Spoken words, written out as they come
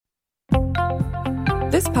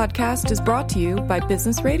This podcast is brought to you by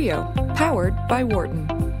Business Radio, powered by Wharton.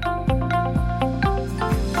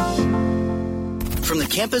 From the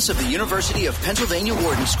campus of the University of Pennsylvania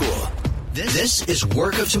Wharton School, this is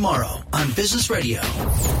Work of Tomorrow on Business Radio.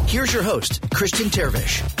 Here's your host, Christian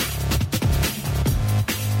Tervish.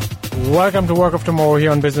 Welcome to Work of Tomorrow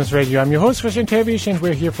here on Business Radio. I'm your host, Christian Tervish, and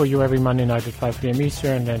we're here for you every Monday night at 5 p.m.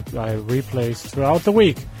 Eastern, and I replays throughout the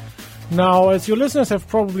week. Now, as your listeners have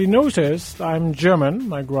probably noticed, I'm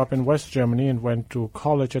German. I grew up in West Germany and went to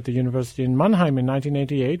college at the University in Mannheim in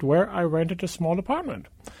 1988, where I rented a small apartment.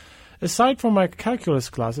 Aside from my calculus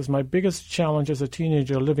classes, my biggest challenge as a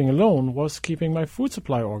teenager living alone was keeping my food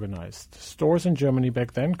supply organized. Stores in Germany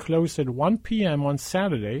back then closed at 1 p.m. on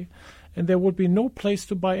Saturday, and there would be no place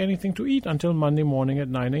to buy anything to eat until Monday morning at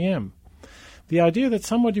 9 a.m. The idea that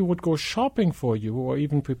somebody would go shopping for you or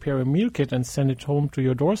even prepare a meal kit and send it home to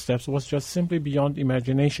your doorsteps was just simply beyond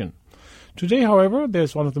imagination. Today, however,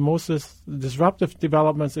 there's one of the most disruptive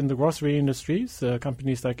developments in the grocery industries.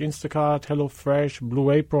 Companies like Instacart, HelloFresh,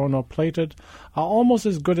 Blue Apron, or Plated are almost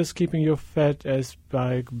as good as keeping you fed as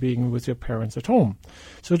by being with your parents at home.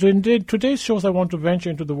 So in today's shows, I want to venture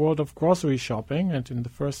into the world of grocery shopping. And in the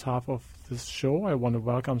first half of this show, I want to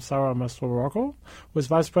welcome Sarah Mastroianni, who is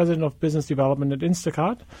Vice President of Business Development at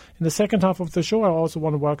Instacart. In the second half of the show, I also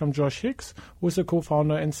want to welcome Josh Hicks, who is the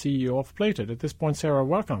co-founder and CEO of Plated. At this point, Sarah,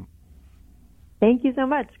 welcome. Thank you so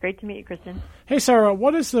much. Great to meet you, Kristen. Hey, Sarah,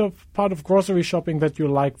 what is the part of grocery shopping that you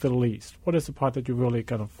like the least? What is the part that you really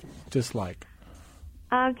kind of dislike?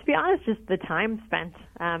 To be honest, just the time spent.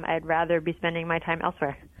 I'd rather be spending my time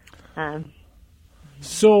elsewhere.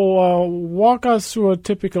 So walk us through a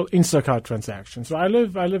typical Instacart transaction. So I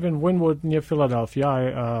live in Wynwood near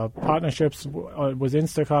Philadelphia. Partnerships with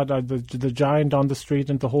Instacart are the Giant down the street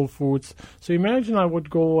and the Whole Foods. So imagine I would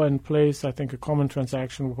go and place, I think, a common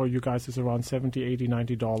transaction for you guys is around $70, $80,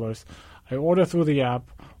 $90. I order through the app.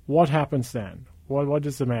 What happens then? What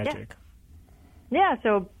is the magic? Yeah,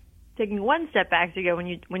 so taking one step back, so when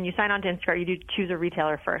you sign on to Instacart, you do choose a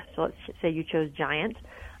retailer first. So let's say you chose Giant.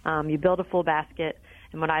 You build a full basket.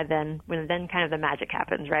 And when then kind of the magic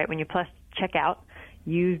happens, right? When you press checkout,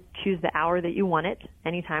 you choose the hour that you want it,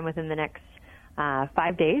 anytime within the next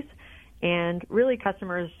 5 days. And really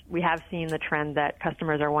we have seen the trend that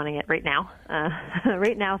customers are wanting it right now,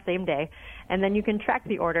 same day. And then you can track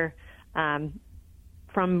the order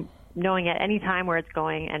from knowing at any time where it's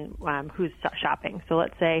going and who's shopping. So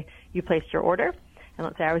let's say you placed your order, and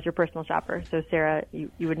let's say I was your personal shopper. So Sarah, you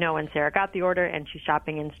would know when Sarah got the order and she's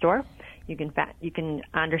shopping in store. You can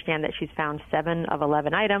understand that she's found 7 of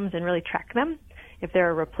 11 items and really track them. If there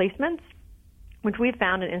are replacements, which we've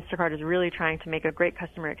found, and Instacart is really trying to make a great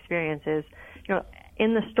customer experience, is,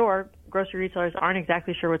 in the store, grocery retailers aren't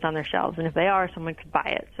exactly sure what's on their shelves, and if they are, someone could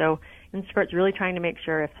buy it. So Instacart's really trying to make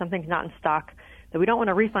sure if something's not in stock, that we don't want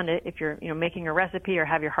to refund it if you're making a recipe or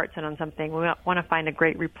have your heart set on something. We want to find a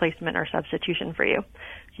great replacement or substitution for you.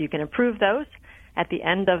 So you can approve those. At the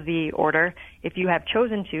end of the order, if you have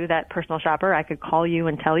chosen to, that personal shopper, I could call you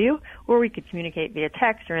and tell you, or we could communicate via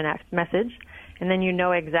text or a message, and then you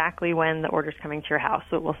know exactly when the order's coming to your house.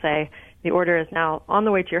 So it will say the order is now on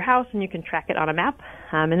the way to your house, and you can track it on a map.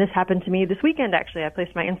 And this happened to me this weekend, actually. I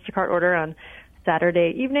placed my Instacart order on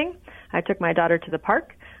Saturday evening. I took my daughter to the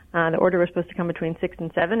park. The order was supposed to come between 6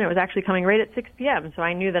 and 7. It was actually coming right at 6 p.m., so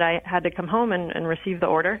I knew that I had to come home and receive the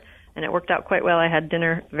order. And it worked out quite well. I had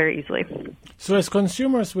dinner very easily. So as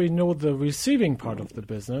consumers, we know the receiving part of the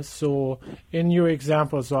business. So in your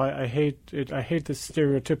example, so I hate it. I hate the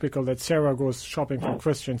stereotypical that Sarah goes shopping for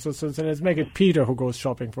Christian. So let's make it Peter who goes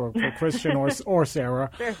shopping for Christian or Sarah.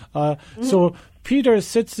 Sure. So Peter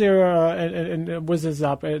sits there and whizzes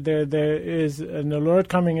up. There is an alert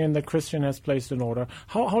coming in that Christian has placed an order.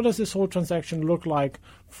 How does this whole transaction look like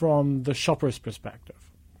from the shopper's perspective?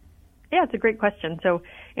 Yeah, it's a great question. So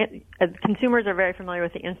consumers are very familiar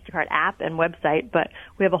with the Instacart app and website, but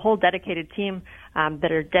we have a whole dedicated team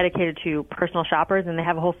that are dedicated to personal shoppers, and they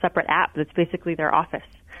have a whole separate app that's basically their office.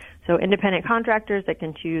 So independent contractors that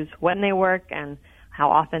can choose when they work and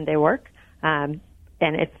how often they work. And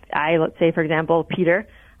if let's say, for example, Peter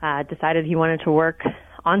decided he wanted to work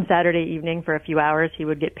on Saturday evening for a few hours, he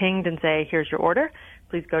would get pinged and say, here's your order.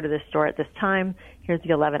 Please go to this store at this time. Here's the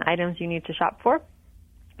 11 items you need to shop for.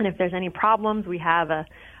 And if there's any problems, we have a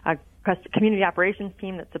community operations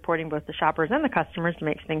team that's supporting both the shoppers and the customers to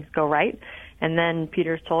make things go right. And then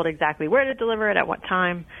Peter's told exactly where to deliver it at what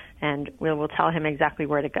time, and we'll tell him exactly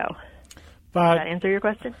where to go. But, does that answer your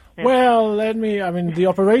question? Yeah. Well, the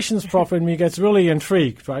operations prof in me gets really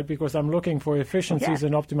intrigued, right? Because I'm looking for efficiencies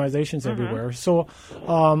and optimizations everywhere. So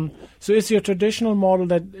it's your traditional model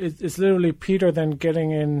that it's literally Peter then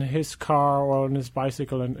getting in his car or on his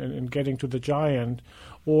bicycle and getting to the Giant?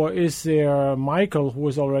 Or is there Michael who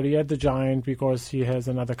is already at the Giant because he has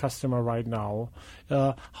another customer right now?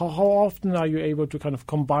 How often are you able to kind of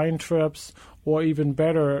combine trips? Or even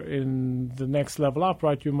better, in the next level up,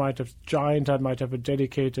 right? You might have Giant that might have a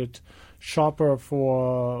dedicated shopper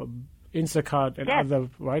for Instacart and other,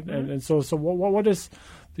 right? Mm-hmm. And so what is?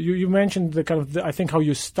 You mentioned the kind of I think how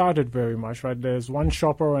you started very much, right? There's one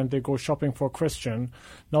shopper and they go shopping for Christian.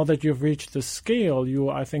 Now that you've reached the scale,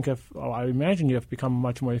 I imagine you have become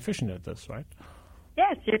much more efficient at this, right?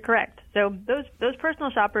 Yes, you're correct. So those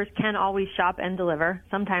personal shoppers can always shop and deliver.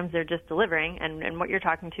 Sometimes they're just delivering, and what you're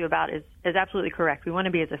talking to about is absolutely correct. We want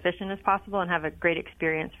to be as efficient as possible and have a great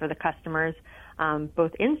experience for the customers,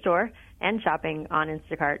 both in-store and shopping on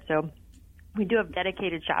Instacart. So we do have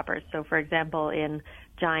dedicated shoppers. So, for example, in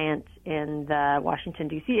Giant in the Washington,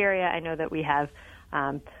 D.C. area, I know that we have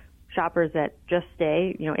shoppers that just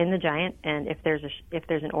stay, in the Giant, and if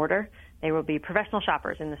there's an order, they will be professional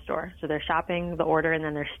shoppers in the store. So they're shopping the order and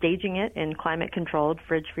then they're staging it in climate-controlled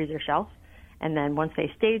fridge, freezer, shelf. And then once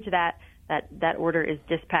they stage that order is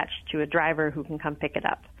dispatched to a driver who can come pick it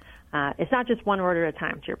up. It's not just one order at a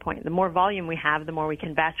time, to your point. The more volume we have, the more we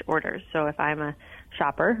can batch orders. So if I'm a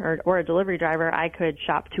shopper or a delivery driver, I could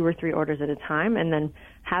shop 2 or 3 orders at a time and then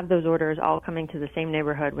have those orders all coming to the same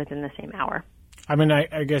neighborhood within the same hour.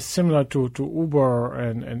 I guess similar to Uber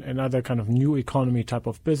and other kind of new economy type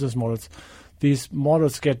of business models, these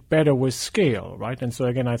models get better with scale, right? And so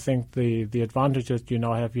again, I think the advantage that you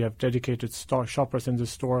have dedicated shoppers in the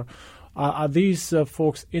store. Are these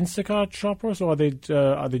folks Instacart shoppers or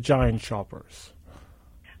are they Giant shoppers?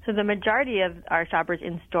 So the majority of our shoppers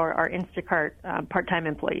in store are Instacart part-time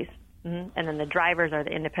employees. Mm-hmm. And then the drivers are the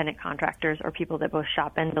independent contractors or people that both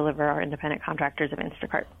shop and deliver are independent contractors of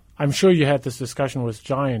Instacart. I'm sure you had this discussion with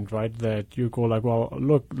Giant, right, that you go like, well,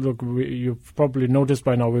 look, you've probably noticed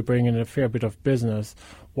by now we're bringing in a fair bit of business.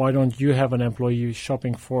 Why don't you have an employee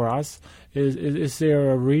shopping for us? Is there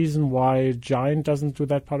a reason why Giant doesn't do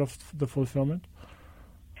that part of the fulfillment?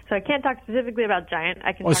 So I can't talk specifically about Giant.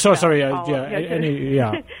 I can.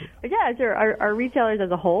 Yeah, sure. Our retailers as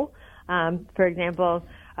a whole, for example,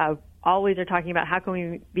 always are talking about how can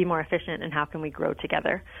we be more efficient and how can we grow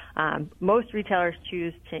together. Most retailers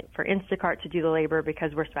choose for Instacart to do the labor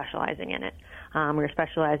because we're specializing in it. We're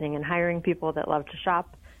specializing in hiring people that love to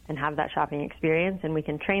shop and have that shopping experience, and we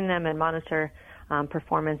can train them and monitor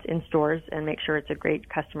performance in stores and make sure it's a great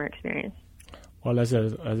customer experience. Well, as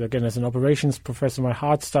an operations professor, my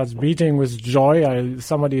heart starts beating with joy.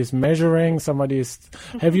 Somebody is measuring.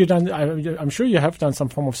 Have you done? I'm sure you have done some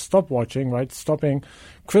form of stopwatching, right? Stopping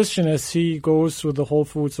Christian as he goes through the Whole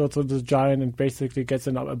Foods or through the Giant and basically gets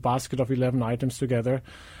in a basket of 11 items together.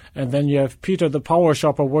 And then you have Peter, the power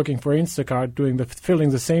shopper, working for Instacart, filling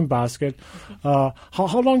the same basket. How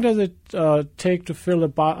long does it take to fill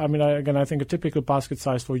I think a typical basket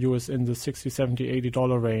size for you is in the $60, $70,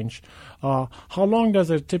 $80 range. How long does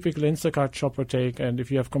a typical Instacart shopper take? And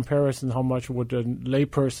if you have comparison, how much would a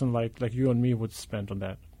layperson like you and me would spend on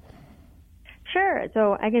that? Sure.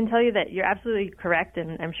 So I can tell you that you're absolutely correct,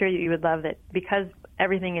 and I'm sure you would love that because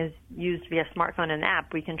everything is used via smartphone and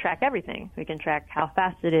app, we can track everything. We can track how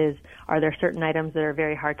fast it is. Are there certain items that are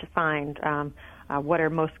very hard to find? What are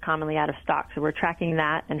most commonly out of stock? So we're tracking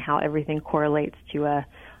that and how everything correlates to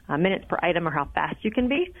minutes per item or how fast you can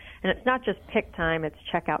be. And it's not just pick time, it's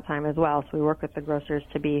checkout time as well. So we work with the grocers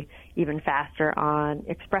to be even faster on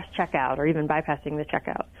express checkout or even bypassing the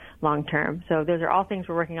checkout long term. So those are all things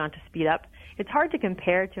we're working on to speed up. It's hard to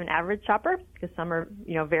compare to an average shopper because some are,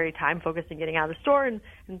 very time focused in getting out of the store and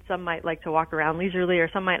some might like to walk around leisurely or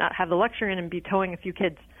some might not have the luxury and be towing a few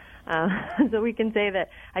kids. So I can say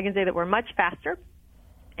that we're much faster,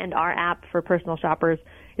 and our app for personal shoppers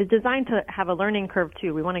is designed to have a learning curve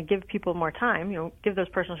too. We want to give people more time, give those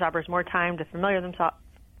personal shoppers more time to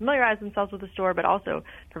familiarize themselves with the store, but also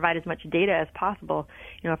provide as much data as possible.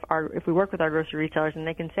 If we work with our grocery retailers and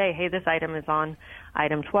they can say, hey, this item is on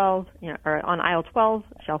item 12, or on aisle 12,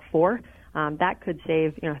 shelf 4, that could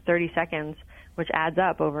save 30 seconds, which adds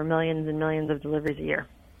up over millions and millions of deliveries a year.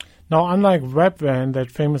 Now, unlike Webvan, that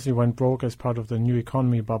famously went broke as part of the new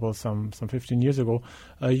economy bubble some 15 years ago,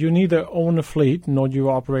 you neither own a fleet, nor do you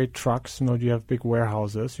operate trucks, nor do you have big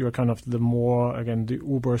warehouses. You're kind of the more, again, the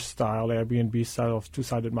Uber style, Airbnb style of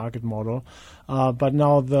two-sided market model. But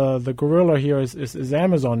now the gorilla here is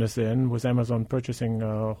Amazon is in, with Amazon purchasing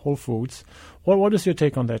Whole Foods. What is your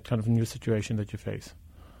take on that kind of new situation that you face?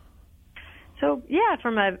 So yeah,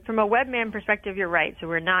 from a Webvan perspective, you're right. So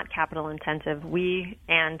we're not capital intensive.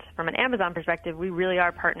 And from an Amazon perspective, we really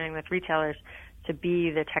are partnering with retailers to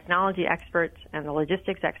be the technology experts and the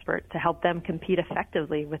logistics experts to help them compete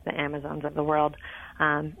effectively with the Amazons of the world.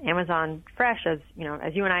 Amazon Fresh, as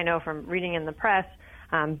you and I know from reading in the press,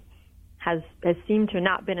 has seemed to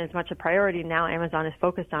not been as much a priority. Now Amazon is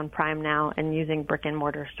focused on Prime Now and using brick and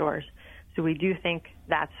mortar stores. So we do think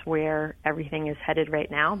that's where everything is headed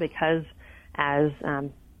right now, because as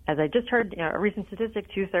I just heard, a recent statistic,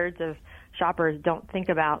 2/3 of shoppers don't think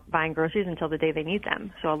about buying groceries until the day they need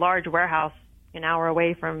them. So a large warehouse an hour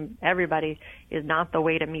away from everybody is not the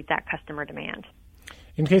way to meet that customer demand.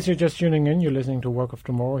 In case you're just tuning in, you're listening to Work of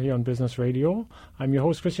Tomorrow here on Business Radio. I'm your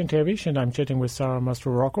host, Christian Terwiesch, and I'm chatting with Sarah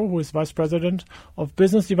Mastro-Rocco, who is Vice President of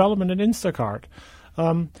Business Development at Instacart.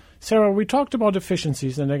 Sarah, we talked about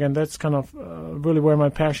efficiencies, and again, that's kind of really where my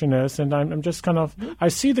passion is, and I'm just kind of, I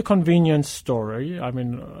see the convenience story. I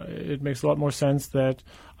mean, it makes a lot more sense that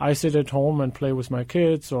I sit at home and play with my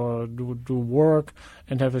kids or do work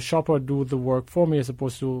and have a shopper do the work for me as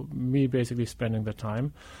opposed to me basically spending the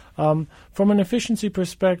time. From an efficiency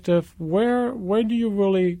perspective, where do you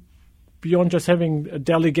really, beyond just having a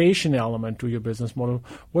delegation element to your business model,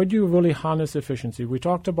 where do you really harness efficiency? We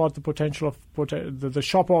talked about the potential of the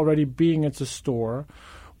shopper already being at the store.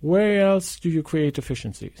 Where else do you create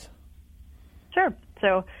efficiencies? Sure.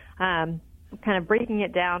 So kind of breaking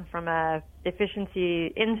it down from a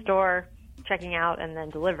efficiency in-store, checking out, and then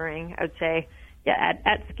delivering, I would say,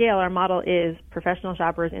 at scale, our model is professional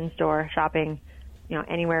shoppers in-store shopping,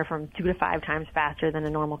 anywhere from 2 to 5 times faster than a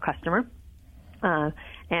normal customer.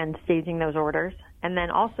 And staging those orders. And then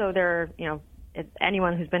also if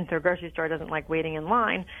anyone who's been through a grocery store doesn't like waiting in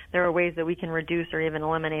line, there are ways that we can reduce or even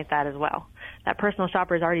eliminate that as well. That personal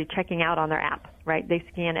shopper is already checking out on their app, right? They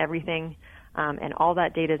scan everything, and all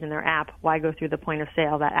that data is in their app. Why go through the point of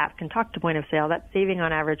sale? That app can talk to point of sale. That's saving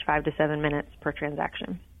on average 5 to 7 minutes per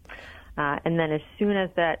transaction. And then as soon as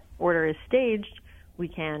that order is staged, we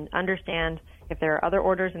can understand if there are other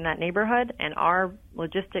orders in that neighborhood, and our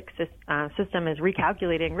logistics system is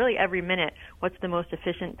recalculating really every minute what's the most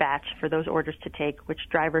efficient batch for those orders to take, which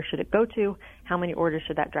driver should it go to, how many orders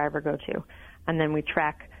should that driver go to. And then we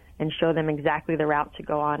track and show them exactly the route to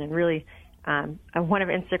go on. And really, one of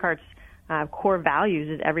Instacart's core values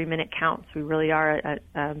is every minute counts. We really are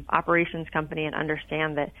an operations company and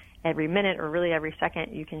understand that every minute or really every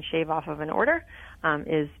second you can shave off of an order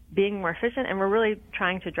is being more efficient, and we're really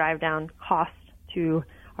trying to drive down costs to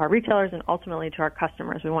our retailers and ultimately to our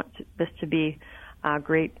customers. We want this to be a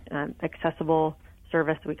great, accessible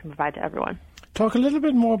service that we can provide to everyone. Talk a little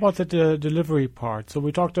bit more about the delivery part. So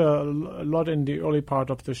we talked a lot in the early part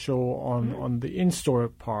of the show on the in-store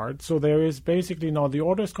part. So there is basically now the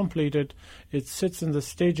order is completed. It sits in the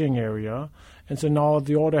staging area. And so now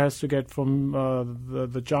the order has to get from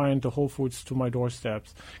the Giant, the Whole Foods, to my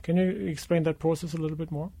doorsteps. Can you explain that process a little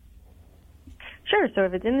bit more? Sure. So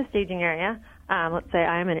if it's in the staging area, let's say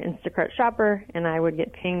I'm an Instacart shopper and I would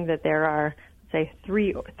get pinged that there are, say,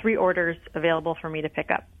 three orders available for me to pick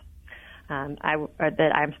up.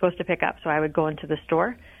 That I'm supposed to pick up. So I would go into the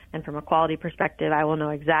store, and from a quality perspective, I will know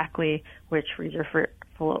exactly which freezer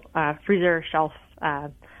shelf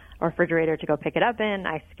or refrigerator to go pick it up in.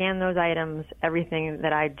 I scan those items. Everything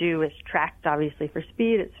that I do is tracked, obviously, for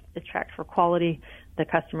speed. It's tracked for quality. The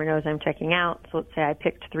customer knows I'm checking out. So let's say I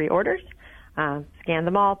picked 3 orders, scan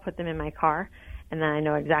them all, put them in my car, and then I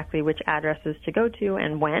know exactly which addresses to go to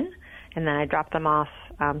and when, and then I drop them off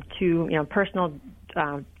personal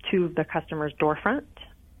to the customer's storefront.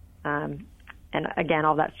 And again,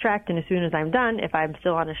 all that's tracked, and as soon as I'm done, if I'm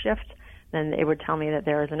still on a shift, then it would tell me that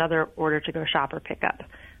there is another order to go shop or pick up.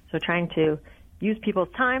 So trying to use people's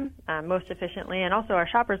time most efficiently, and also our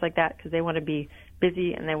shoppers like that because they want to be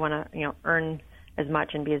busy and they want to earn as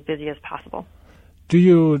much and be as busy as possible. Do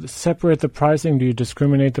you separate the pricing? Do you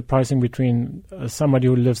discriminate the pricing between somebody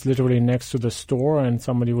who lives literally next to the store and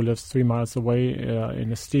somebody who lives 3 miles away in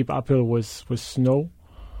a steep uphill with snow?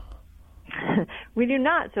 We do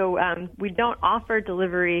not. So we don't offer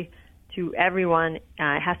delivery to everyone.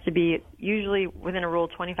 It has to be usually within a rule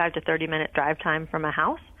 25 to 30-minute drive time from a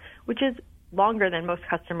house, which is longer than most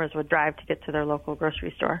customers would drive to get to their local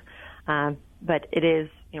grocery store. But it is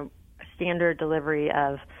a standard delivery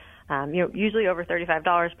of usually over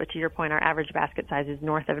 $35, but to your point, our average basket size is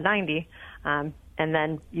north of 90. And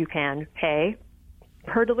then you can pay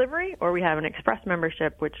per delivery, or we have an express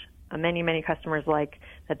membership, which many customers like,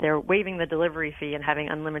 that they're waiving the delivery fee and having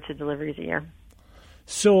unlimited deliveries a year.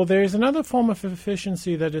 So there's another form of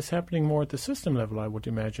efficiency that is happening more at the system level, I would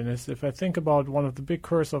imagine. Is if I think about one of the big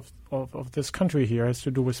curses of this country here has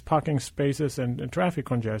to do with parking spaces and traffic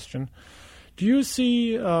congestion. Do you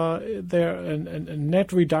see there a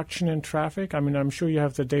net reduction in traffic? I mean, I'm sure you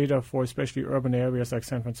have the data for especially urban areas like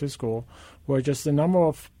San Francisco, where just the number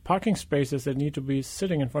of parking spaces that need to be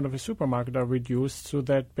sitting in front of a supermarket are reduced, so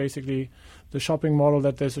that basically the shopping model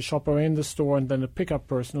that there's a shopper in the store and then a pickup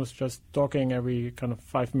person who's just docking every kind of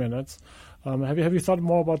 5 minutes. Have you thought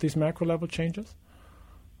more about these macro level changes?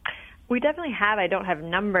 We definitely have. I don't have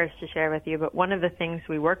numbers to share with you, but one of the things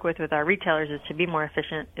we work with our retailers is to be more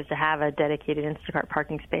efficient, is to have a dedicated Instacart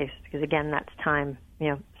parking space, because again, that's time,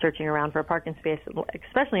 searching around for a parking space,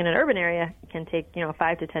 especially in an urban area, can take,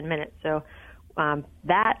 5 to 10 minutes. So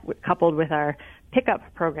that coupled with our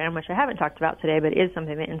pickup program, which I haven't talked about today, but is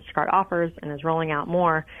something that Instacart offers and is rolling out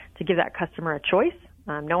more to give that customer a choice.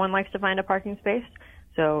 No one likes to find a parking space.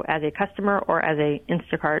 So as a customer or as a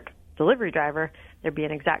Instacart delivery driver, there'd be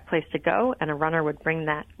an exact place to go, and a runner would bring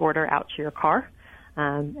that order out to your car.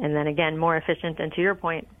 And then again, more efficient. And to your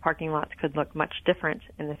point, parking lots could look much different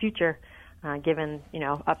in the future, given,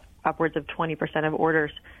 upwards of 20% of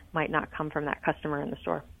orders might not come from that customer in the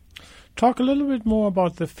store. Talk a little bit more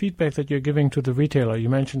about the feedback that you're giving to the retailer. You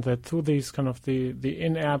mentioned that through these kind of the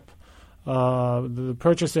in-app the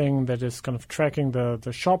purchasing that is kind of tracking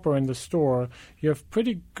the shopper in the store, you have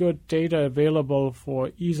pretty good data available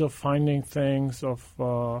for ease of finding things, of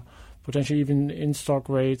potentially even in-stock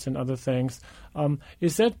rates and other things.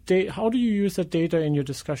 Is that how do you use that data in your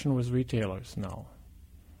discussion with retailers now?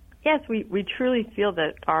 Yes, we truly feel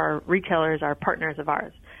that our retailers are partners of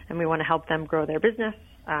ours, and we want to help them grow their business,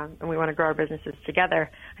 and we want to grow our businesses together.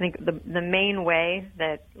 I think the main way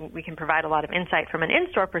that we can provide a lot of insight from an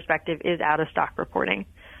in-store perspective is out-of-stock reporting.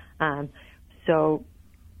 So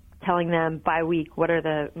telling them by week what are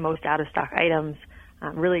the most out-of-stock items,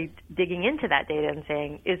 really digging into that data and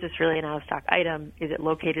saying, is this really an out-of-stock item? Is it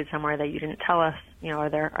located somewhere that you didn't tell us? Are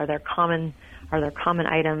there common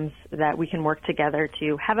items that we can work together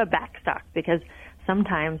to have a backstock? Because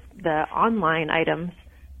sometimes the online items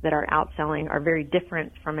that are outselling are very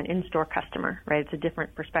different from an in-store customer, right? It's a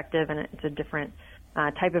different perspective and it's a different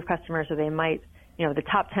type of customer. So they might, the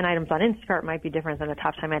top 10 items on Instacart might be different than the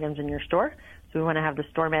top 10 items in your store. So we want to have the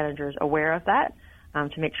store managers aware of that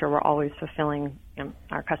to make sure we're always fulfilling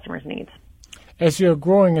our customers' needs. As you're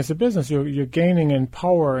growing as a business, you're gaining in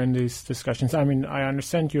power in these discussions. I mean, I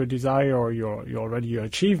understand your desire or your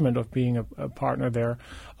achievement of being a partner there.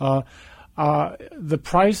 The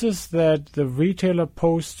prices that the retailer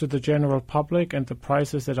posts to the general public and the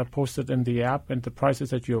prices that are posted in the app and the prices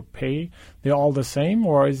that you pay, they're all the same?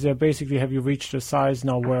 Or is there basically, have you reached a size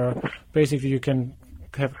now where basically you can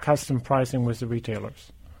have custom pricing with the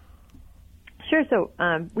retailers? Sure. So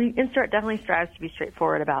Instacart definitely strives to be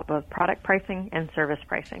straightforward about both product pricing and service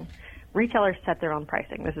pricing. Retailers set their own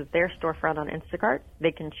pricing. This is their storefront on Instacart.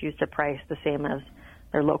 They can choose to price the same as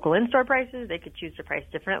their local in-store prices. They could choose to price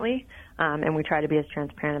differently, and we try to be as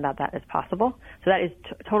transparent about that as possible. So that is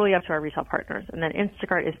totally up to our retail partners. And then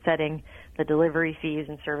Instacart is setting the delivery fees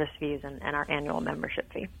and service fees and our annual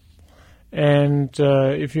membership fee. And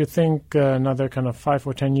if you think another kind of 5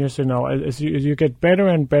 or 10 years from now, as you get better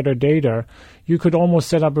and better data, you could almost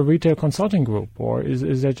set up a retail consulting group. Or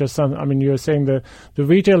is that just something? I mean, you're saying the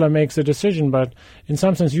retailer makes a decision, but in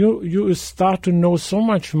some sense, you start to know so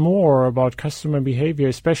much more about customer behavior,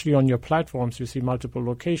 especially on your platforms. You see multiple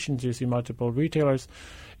locations, you see multiple retailers.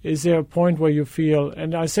 Is there a point where you feel,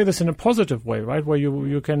 and I say this in a positive way, right, where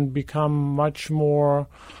you can become much more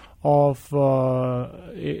of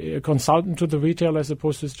a consultant to the retailer as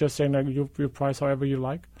opposed to just saying like you price however you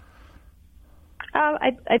like?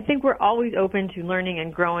 I think we're always open to learning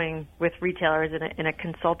and growing with retailers in a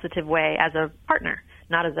consultative way as a partner,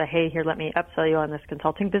 not as a, hey, here, let me upsell you on this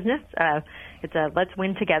consulting business. It's a let's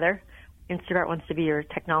win together. Instacart wants to be your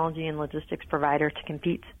technology and logistics provider to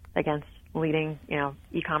compete against leading,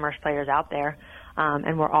 e-commerce players out there.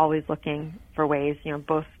 And we're always looking for ways,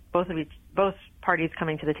 both parties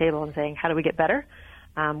coming to the table and saying, how do we get better?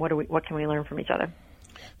 What can we learn from each other?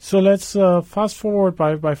 So let's fast forward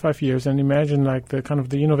by 5 years and imagine like the kind of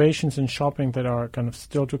the innovations in shopping that are kind of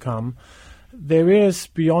still to come. there is,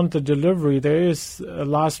 beyond the delivery, there is a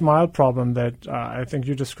last mile problem that I think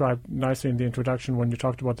you described nicely in the introduction when you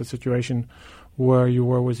talked about the situation where you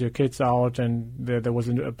were with your kids out and there was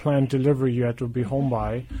a planned delivery you had to be home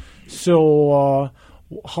by. So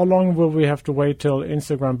how long will we have to wait till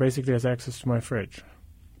Instagram basically has access to my fridge?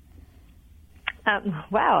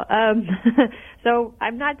 Wow. So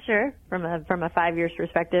I'm not sure from a 5 years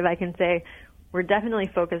perspective. I can say we're definitely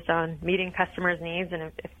focused on meeting customers' needs,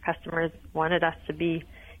 and if customers wanted us to be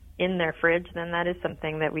in their fridge, then that is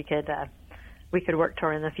something that we could work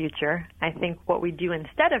toward in the future. I think what we do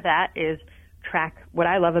instead of that is track. What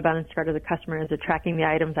I love about Instacart as a customer is tracking the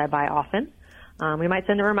items I buy often. We might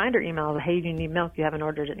send a reminder email, hey, you need milk, you haven't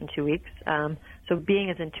ordered it in 2 weeks. So being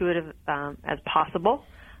as intuitive as possible,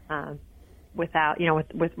 without,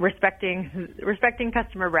 with respecting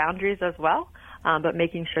customer boundaries as well, but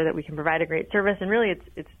making sure that we can provide a great service. And really,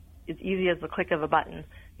 it's easy as the click of a button.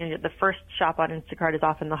 The first shop on Instacart is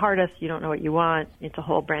often the hardest. You don't know what you want. It's a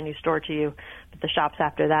whole brand new store to you. But the shops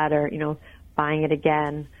after that are, buying it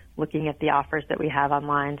again, looking at the offers that we have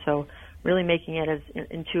online. So really making it as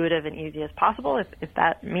intuitive and easy as possible. If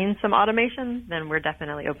that means some automation, then we're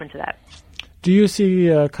definitely open to that. Do you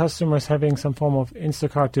see customers having some form of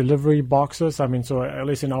Instacart delivery boxes? I mean, so at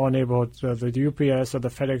least in our neighborhood, the UPS or the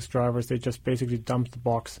FedEx drivers, they just basically dump the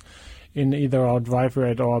box in either our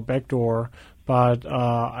driveway or our back door. But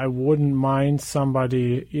I wouldn't mind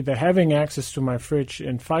somebody either having access to my fridge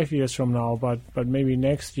in 5 years from now, but maybe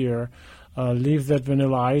next year, leave that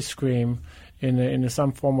vanilla ice cream in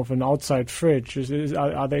some form of an outside fridge.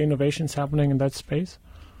 Are there innovations happening in that space?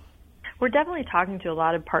 We're definitely talking to a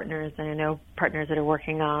lot of partners, and I know partners that are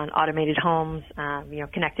working on automated homes,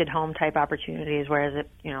 connected home type opportunities, whereas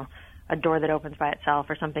a door that opens by itself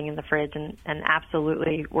or something in the fridge, and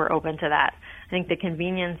absolutely we're open to that. I think the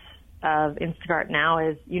convenience of Instacart now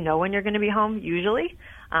is when you're going to be home usually,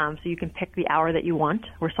 so you can pick the hour that you want.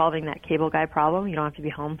 We're solving that cable guy problem. You don't have to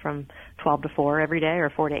be home from 12 to 4 every day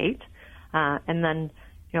or 4 to 8. And then,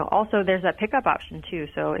 also there's that pickup option too.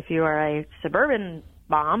 So if you are a suburban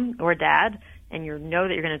mom or dad and you know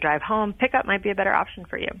that you're going to drive home, pickup might be a better option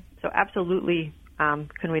for you. So absolutely,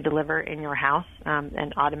 can we deliver in your house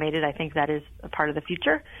and automated? I think that is a part of the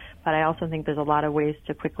future. But I also think there's a lot of ways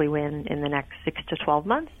to quickly win in the next 6 to 12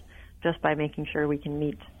 months just by making sure we can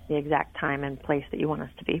meet the exact time and place that you want us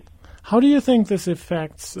to be. How do you think this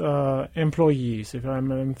affects employees? If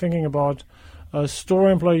I'm thinking about store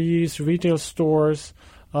employees, retail stores.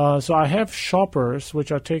 So I have shoppers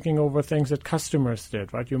which are taking over things that customers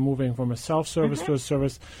did, right? You're moving from a self-service to a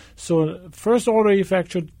service. So first order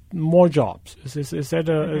effect should more jobs. Is that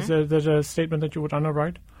a statement that you would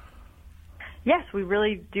underwrite? Yes, we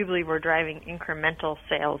really do believe we're driving incremental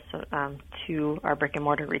sales to our brick and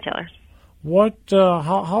mortar retailers.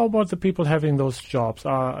 How about the people having those jobs?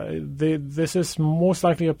 This is most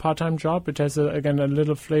likely a part-time job. It has, again, a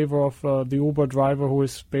little flavor of the Uber driver who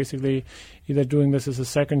is basically either doing this as a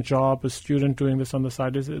second job, a student doing this on the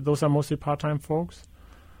side. Those are mostly part-time folks?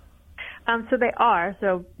 So they are.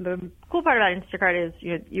 So the cool part about Instacart is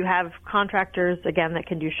you have contractors, again, that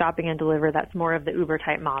can do shopping and deliver. That's more of the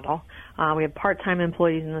Uber-type model. We have part-time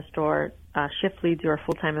employees in the store, shift leads who are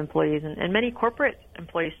full-time employees, and many corporate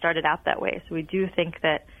employees started out that way. So we do think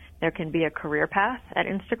that there can be a career path at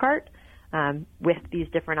Instacart with these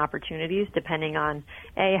different opportunities, depending on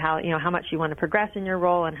how much you want to progress in your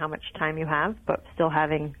role and how much time you have, but still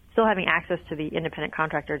having access to the independent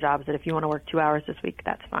contractor jobs that if you want to work 2 hours this week,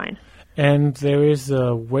 that's fine. And there is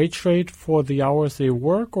a wage rate for the hours they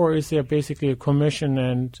work, or is there basically a commission?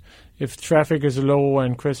 And if traffic is low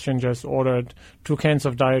and Christian just ordered 2 cans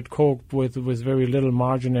of Diet Coke with very little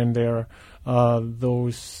margin in there,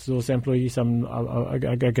 those employees are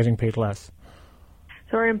getting paid less?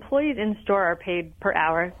 So our employees in store are paid per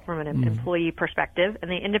hour from an employee perspective,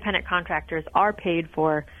 and the independent contractors are paid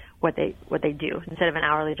for what they do. Instead of an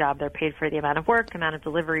hourly job, they're paid for the amount of work, amount of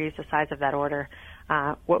deliveries, the size of that order.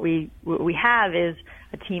 What we have is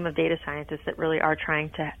a team of data scientists that really are trying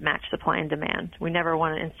to match supply and demand. We never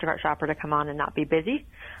want an Instacart shopper to come on and not be busy,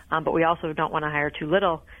 but we also don't want to hire too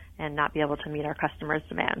little and not be able to meet our customers'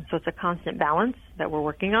 demand. So it's a constant balance that we're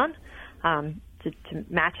working on to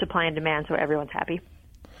match supply and demand so everyone's happy.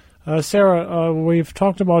 Sarah, we've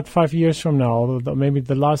talked about 5 years from now. Maybe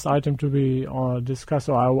the last item to be discussed,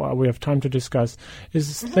 or we have time to discuss,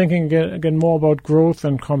 is thinking again more about growth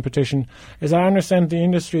and competition. As I understand the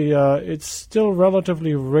industry, it's still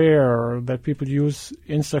relatively rare that people use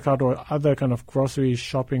Instacart or other kind of grocery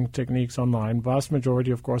shopping techniques online. Vast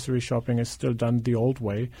majority of grocery shopping is still done the old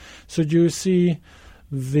way. So do you see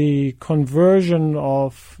the conversion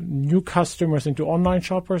of new customers into online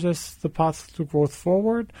shoppers as the path to growth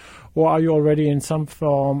forward? Or are you already in some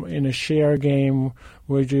form in a share game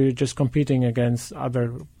where you're just competing against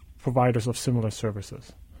other providers of similar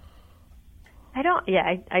services? I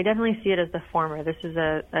definitely see it as the former. This is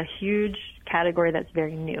a huge category that's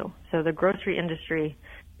very new. So the grocery industry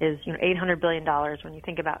is, $800 billion. When you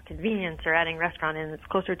think about convenience or adding restaurant in, it's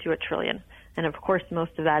closer to $1 trillion. And of course,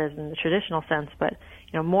 most of that is in the traditional sense, but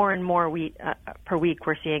more and more per week,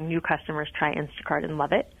 we're seeing new customers try Instacart and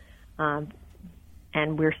love it.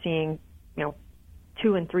 And we're seeing,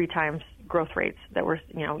 2 and 3 times growth rates that we're,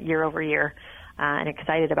 year over year, and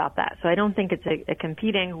excited about that. So I don't think it's a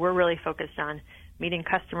competing. We're really focused on meeting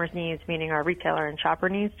customers' needs, meeting our retailer and shopper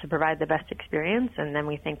needs to provide the best experience. And then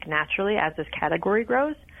we think naturally, as this category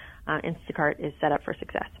grows, Instacart is set up for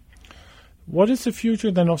success. What is the future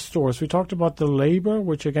then of stores? We talked about the labor,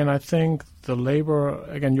 which again, I think the labor,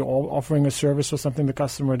 again, you're all offering a service or something the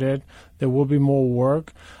customer did. There will be more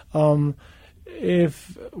work.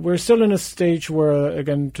 If we're still in a stage where,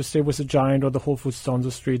 again, to stay with the Giant or the Whole Foods down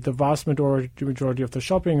the street, the vast majority of the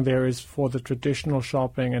shopping there is for the traditional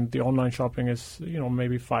shopping, and the online shopping is,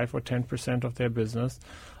 maybe 5 or 10% of their business.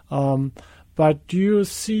 But do you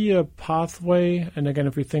see a pathway, and again,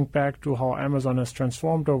 if we think back to how Amazon has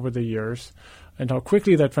transformed over the years and how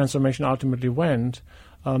quickly that transformation ultimately went,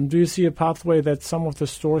 do you see a pathway that some of the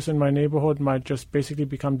stores in my neighborhood might just basically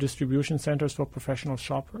become distribution centers for professional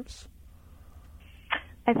shoppers?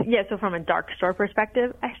 So from a dark store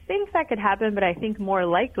perspective, I think that could happen, but I think more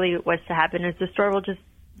likely what's to happen is the store will just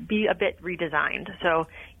be a bit redesigned. So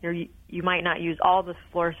you might not use all the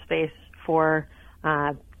floor space for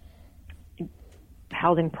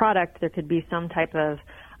housing product. There could be some type of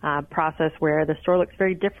process where the store looks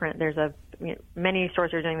very different. Many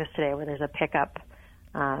stores are doing this today, where there's a pickup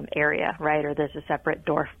area, right? Or there's a separate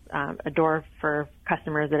door, a door for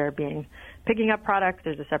customers that are picking up products.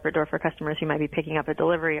 There's a separate door for customers who might be picking up a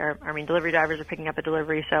delivery, delivery drivers are picking up a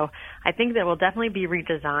delivery. So I think that will definitely be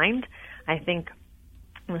redesigned. I think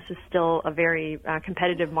this is still a very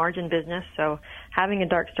competitive margin business, so having a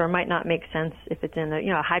dark store might not make sense if it's in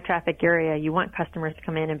a high traffic area. You want customers to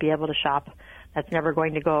come in and be able to shop. That's never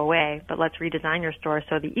going to go away, but let's redesign your store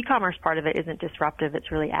so the e-commerce part of it isn't disruptive. It's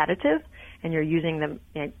really additive, and you're using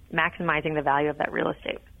maximizing the value of that real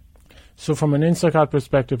estate. So from an Instacart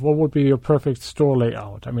perspective, what would be your perfect store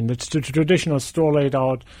layout? I mean, the traditional store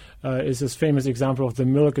layout is this famous example of the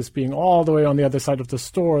milk as being all the way on the other side of the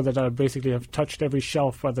store, that I basically have touched every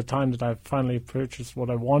shelf by the time that I finally purchased what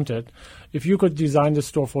I wanted. If you could design the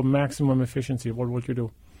store for maximum efficiency, what would you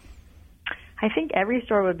do? I think every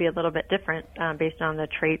store would be a little bit different based on the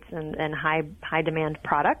traits and high demand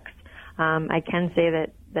products. I can say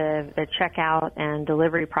that the checkout and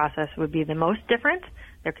delivery process would be the most different.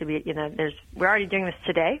 There could be, we're already doing this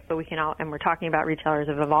today, but and we're talking about retailers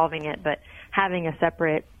of evolving it, but having a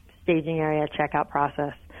separate staging area checkout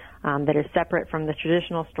process that is separate from the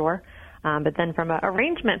traditional store. But then from an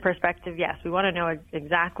arrangement perspective, yes, we want to know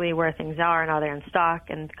exactly where things are and are they in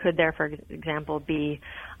stock, and could there, for example, be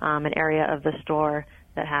an area of the store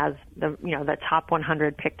that has the top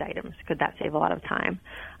 100 picked items? Could that save a lot of time?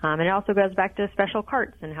 And it also goes back to special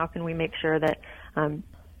carts, and how can we make sure that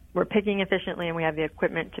we're picking efficiently and we have the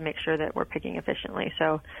equipment to make sure that we're picking efficiently.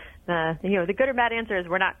 So the good or bad answer is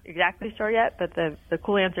we're not exactly sure yet, but the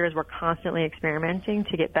cool answer is we're constantly experimenting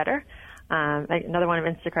to get better. Another one of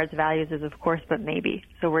Instacart's values is, of course, but maybe.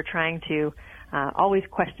 So we're trying to always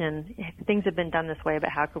question, things have been done this way, but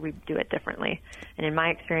how could we do it differently? And in my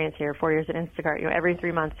experience here, 4 years at Instacart, every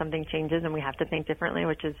 3 months something changes and we have to think differently,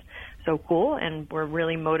 which is so cool. And we're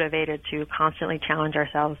really motivated to constantly challenge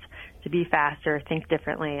ourselves to be faster, think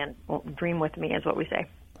differently, and dream with me, is what we say.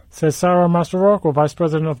 Says Sarah Mastrorouco, Vice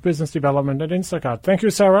President of Business Development at Instacart. Thank you,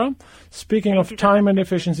 Sarah. Speaking of time and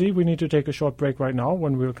efficiency, we need to take a short break right now.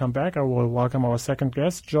 When we'll come back, I will welcome our second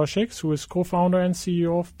guest, Josh Hicks, who is co-founder and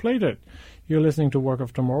CEO of Plated. You're listening to Work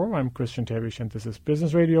of Tomorrow. I'm Christian Terwiesch, and this is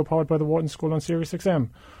Business Radio powered by the Wharton School on Sirius XM.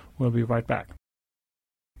 We'll be right back.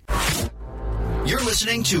 You're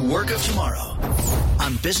listening to Work of Tomorrow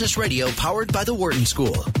on Business Radio powered by the Wharton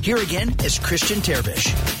School. Here again is Christian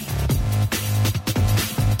Terwiesch.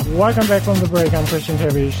 Welcome back from the break. I'm Christian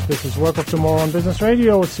Terwiesch. This is Work of Tomorrow on Business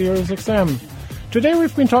Radio, Sirius XM. Today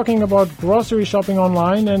we've been talking about grocery shopping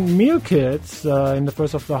online and meal kits. In the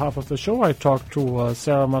first half of the show, I talked to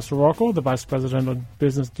Sarah Mastrorouco, the Vice President of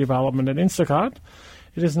Business Development at Instacart.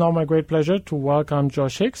 It is now my great pleasure to welcome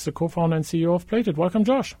Josh Hicks, the co-founder and CEO of Plated. Welcome,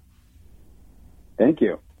 Josh. Thank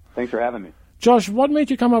you. Thanks for having me. Josh, what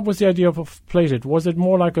made you come up with the idea of Plated? Was it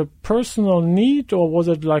more like a personal need, or was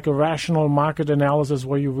it like a rational market analysis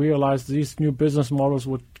where you realized these new business models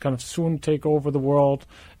would kind of soon take over the world,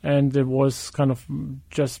 and it was kind of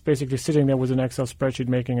just basically sitting there with an Excel spreadsheet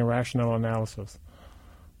making a rational analysis?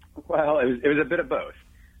 Well, it was a bit of both.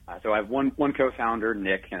 So I have one co-founder,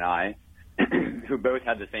 Nick, and I, who both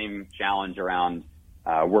had the same challenge around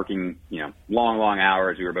working, long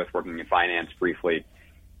hours. We were both working in finance briefly.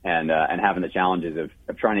 And having the challenges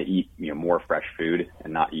of trying to eat, more fresh food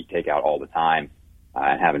and not eat takeout all the time,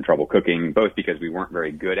 and having trouble cooking, both because we weren't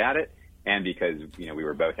very good at it and because, we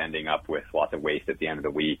were both ending up with lots of waste at the end of the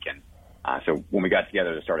week. And so when we got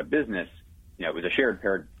together to start a business, it was a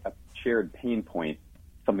shared pain point,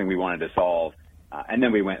 something we wanted to solve. And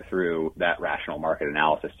then we went through that rational market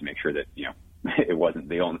analysis to make sure that, it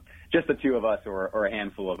wasn't just the two of us or a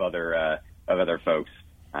handful of other folks,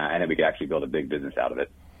 and that we could actually build a big business out of it.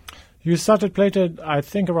 You started Plated, I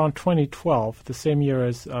think, around 2012, the same year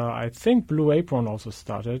as I think Blue Apron also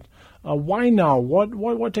started. Why now?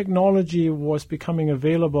 What technology was becoming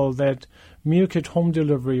available that meal kit home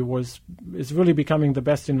delivery is really becoming the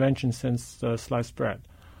best invention since sliced bread?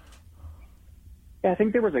 Yeah, I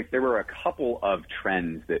think there were a couple of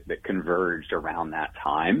trends that converged around that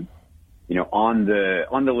time. On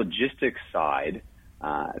the logistics side,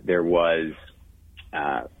 there was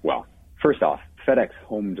first off, FedEx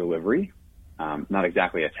home delivery, not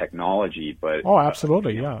exactly a technology, but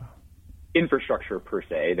absolutely, yeah, infrastructure per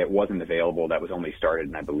se that wasn't available. That was only started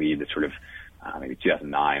in, I believe, the sort of maybe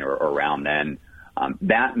 2009 or around then.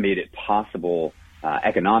 That made it possible,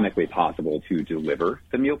 economically possible, to deliver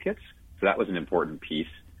the meal kits. So that was an important piece.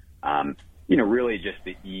 Really just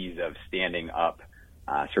the ease of standing up,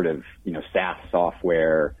 SaaS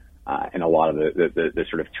software and a lot of the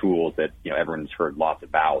sort of tools that everyone's heard lots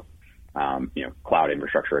about. Cloud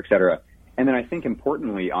infrastructure, et cetera. And then I think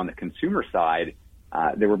importantly on the consumer side,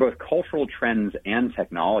 there were both cultural trends and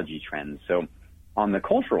technology trends. So on the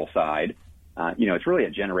cultural side, it's really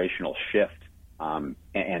a generational shift.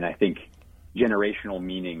 And I think generational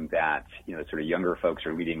meaning that, sort of younger folks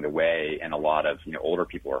are leading the way and a lot of, older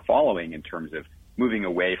people are following in terms of moving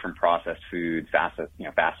away from processed foods, fast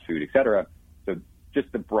food, et cetera. So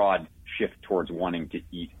just the broad shift towards wanting to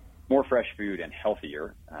eat more fresh food and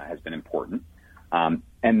healthier has been important. And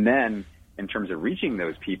then in terms of reaching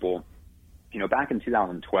those people, back in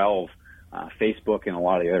 2012, Facebook and a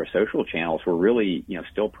lot of the other social channels were really,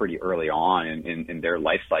 still pretty early on in their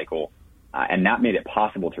life cycle. And that made it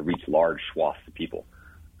possible to reach large swaths of people,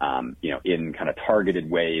 in kind of targeted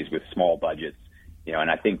ways with small budgets, and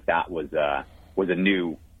I think that was a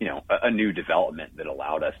new development that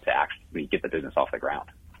allowed us to actually get the business off the ground.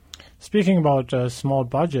 Speaking about small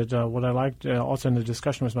budget, what I liked also in the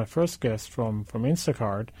discussion with my first guest from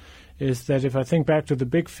Instacart is that if I think back to the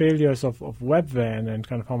big failures of Webvan and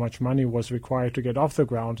kind of how much money was required to get off the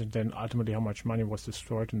ground and then ultimately how much money was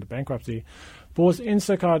destroyed in the bankruptcy, both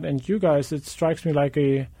Instacart and you guys, it strikes me like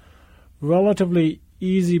a relatively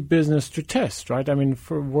easy business to test, right? I mean,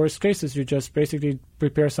 for worst cases, you just basically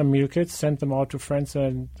prepare some meal kits, send them out to friends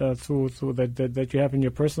and through that you have in your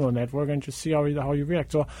personal network, and just see how you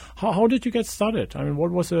react. So, how did you get started? I mean, what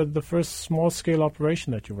was the first small scale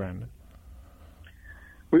operation that you ran?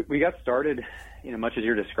 We got started, much as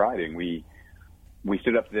you're describing. We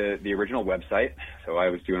stood up the original website. So I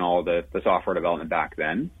was doing all the software development back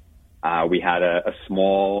then. We had a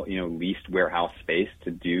small, leased warehouse space to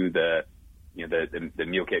do the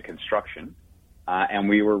meal kit construction. And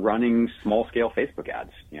we were running small scale Facebook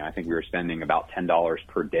ads. I think we were spending about $10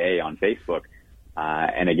 per day on Facebook.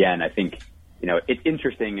 And again, I think, it's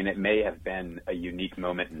interesting, and it may have been a unique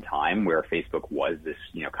moment in time where Facebook was this,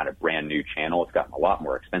 kind of brand new channel. It's gotten a lot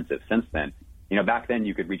more expensive since then. Back then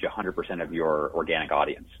you could reach 100% of your organic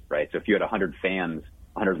audience, right? So if you had 100 fans,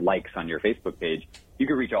 100 likes on your Facebook page, you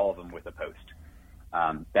could reach all of them with a post.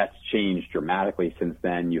 That's changed dramatically since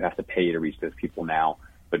then. You have to pay to reach those people now.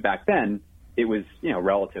 But back then, it was,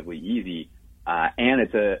 relatively easy. And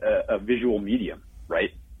it's a visual medium,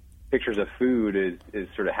 right? Pictures of food is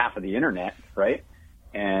sort of half of the internet, right?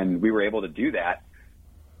 And we were able to do that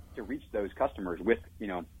to reach those customers with,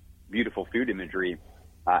 beautiful food imagery,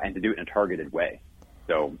 and to do it in a targeted way.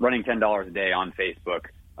 So running $10 a day on Facebook,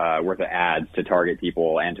 worth of ads to target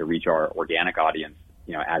people and to reach our organic audience,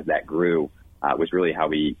 as that grew, was really how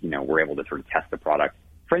we, were able to sort of test the product.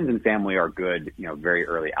 Friends and family are good, very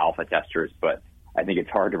early alpha testers, but I think it's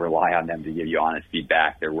hard to rely on them to give you honest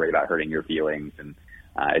feedback. They're worried about hurting your feelings, and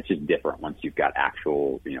it's just different once you've got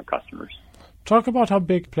actual, customers. Talk about how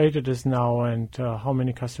big Plated is now and how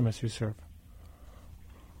many customers you serve.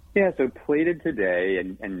 Yeah, so Plated today,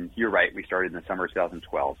 and you're right, we started in the summer of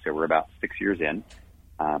 2012, so we're about 6 years in.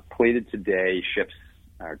 Plated today ships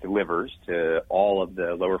or delivers to all of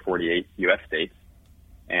the lower 48 U.S. states,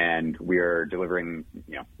 and we are delivering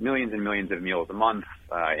millions and millions of meals a month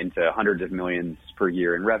into hundreds of millions per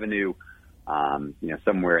year in revenue,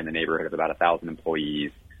 somewhere in the neighborhood of about 1,000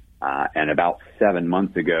 employees. And about 7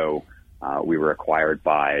 months ago, we were acquired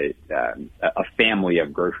by a family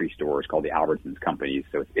of grocery stores called the Albertsons Companies.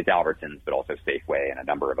 So it's Albertsons, but also Safeway and a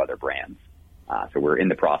number of other brands. So we're in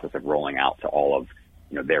the process of rolling out to all of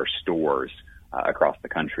their stores across the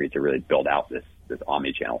country to really build out this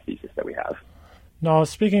omni-channel thesis that we have. Now,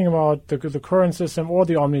 speaking about the current system or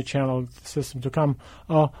the omni-channel system to come,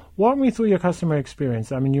 walk me through your customer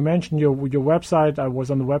experience. I mean, you mentioned your website. I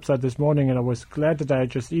was on the website this morning, and I was glad that I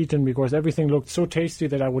had just eaten because everything looked so tasty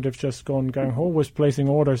that I would have just gone home with placing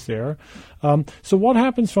orders there. So what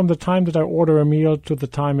happens from the time that I order a meal to the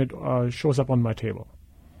time it shows up on my table?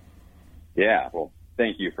 Yeah, well,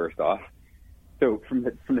 thank you, first off. So from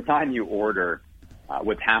the time you order,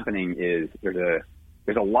 what's happening is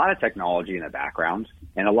there's a lot of technology in the background,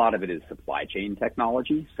 and a lot of it is supply chain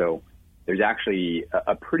technology. So there's actually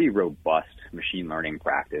a pretty robust machine learning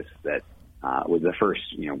practice that was the first,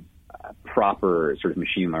 proper sort of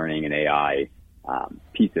machine learning and AI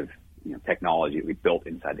piece of technology that we built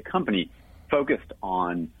inside the company, focused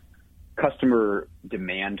on customer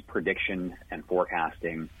demand prediction and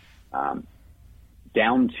forecasting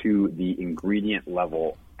down to the ingredient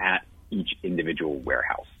level at each individual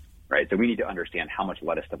warehouse. Right, so we need to understand how much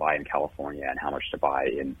lettuce to buy in California and how much to buy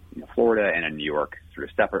in Florida and in New York, sort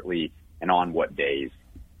of separately and on what days,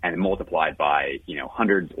 and multiplied by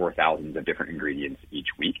hundreds or thousands of different ingredients each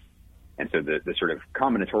week. And so the sort of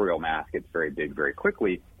combinatorial math gets very big very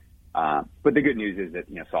quickly. But the good news is that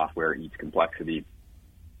software eats complexity.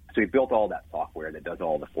 So we built all that software that does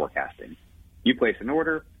all the forecasting. You place an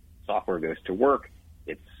order, software goes to work.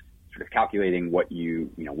 It's sort of calculating what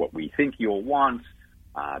what we think you'll want.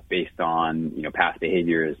 Based on past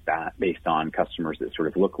behaviors, based on customers that sort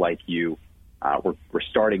of look like you. We're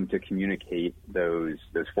starting to communicate those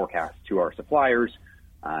forecasts to our suppliers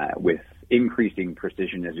with increasing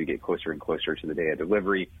precision as we get closer and closer to the day of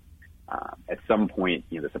delivery. At some point,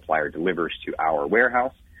 the supplier delivers to our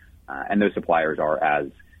warehouse, and those suppliers are as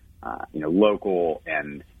local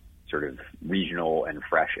and sort of regional and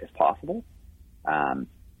fresh as possible.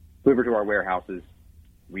 Deliver to our warehouses.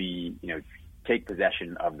 We take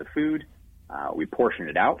possession of the food, we portion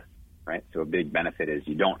it out, right? So a big benefit is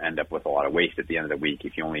you don't end up with a lot of waste at the end of the week.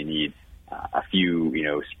 If you only need a few,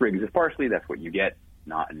 sprigs of parsley, that's what you get,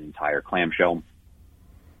 not an entire clamshell.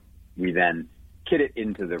 We then kit it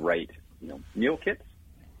into the right, meal kits,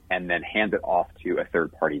 and then hand it off to a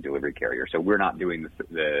third-party delivery carrier. So we're not doing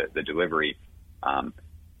the delivery.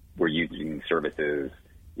 We're using services,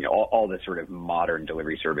 all the sort of modern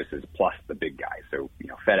delivery services plus the big guys. So,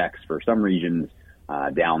 FedEx for some regions,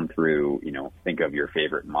 down through, think of your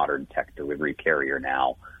favorite modern tech delivery carrier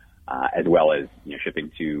now, as well as,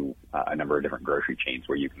 shipping to a number of different grocery chains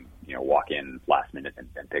where you can, walk in last minute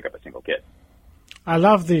and pick up a single kit. I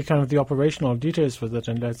love the kind of the operational details with it,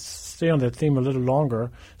 and let's stay on that theme a little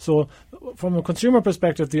longer. So, from a consumer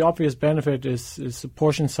perspective, the obvious benefit is the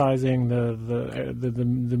portion sizing.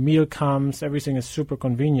 The meal comes, everything is super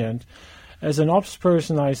convenient. As an ops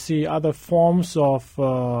person, I see other forms of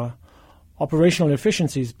operational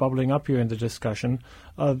efficiencies bubbling up here in the discussion.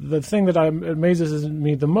 The thing that amazes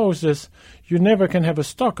me the most is you never can have a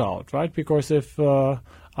stock out, right? Because if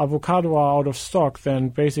avocado are out of stock, then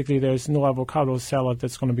basically there's no avocado salad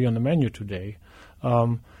that's going to be on the menu today.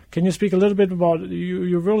 Can you speak a little bit about,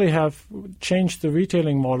 you really have changed the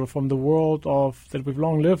retailing model from the world of that we've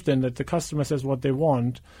long lived in, that the customer says what they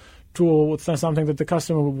want, to something that the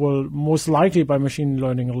customer will most likely by machine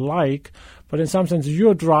learning like, but in some sense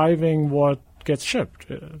you're driving what gets shipped.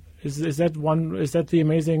 Is that the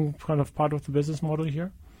amazing kind of part of the business model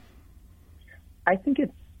here? I think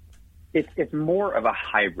it's more of a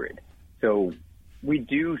hybrid. So we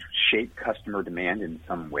do shape customer demand in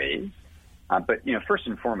some ways, but first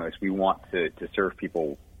and foremost, we want to serve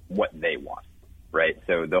people what they want, right?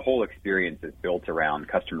 So the whole experience is built around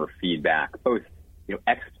customer feedback, both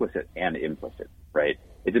explicit and implicit, right?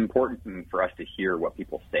 It's important for us to hear what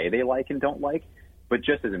people say they like and don't like, but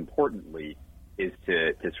just as importantly is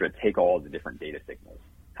to sort of take all of the different data signals.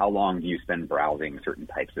 How long do you spend browsing certain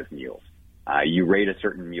types of meals? You rate a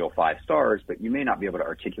certain meal 5 stars, but you may not be able to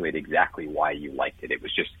articulate exactly why you liked it.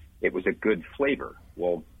 It was a good flavor.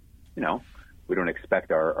 Well, we don't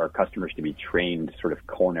expect our customers to be trained sort of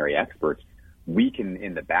culinary experts. We can,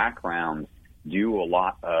 in the background, do a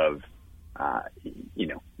lot of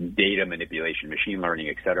data manipulation, machine learning,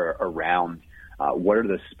 et cetera, around what are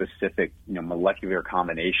the specific, molecular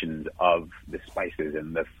combinations of the spices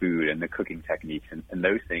and the food and the cooking techniques and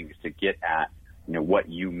those things to get at, what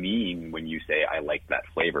you mean when you say, I like that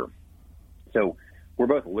flavor. So we're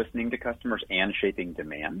both listening to customers and shaping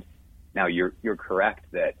demand. Now, you're correct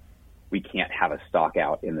that we can't have a stock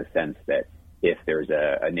out in the sense that if there's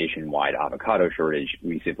a nationwide avocado shortage,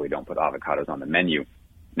 we simply don't put avocados on the menu.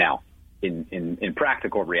 Now, in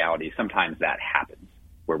practical reality, sometimes that happens,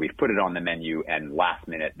 where we've put it on the menu and last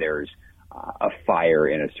minute there's a fire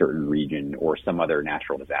in a certain region or some other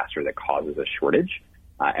natural disaster that causes a shortage,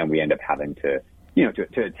 and we end up having to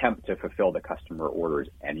attempt to fulfill the customer orders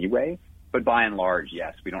anyway. But by and large,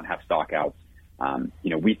 yes, we don't have stockouts.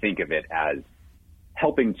 We think of it as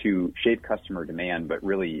helping to shape customer demand, but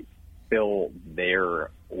really fill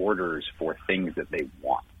their orders for things that they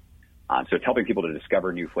want. So it's helping people to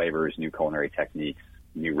discover new flavors, new culinary techniques,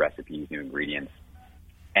 new recipes, new ingredients,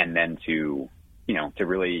 and then to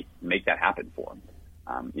really make that happen for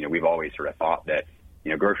them. We've always sort of thought that,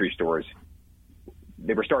 grocery stores,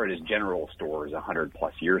 they were started as general stores 100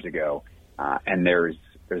 plus years ago. And there's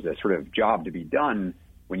a sort of job to be done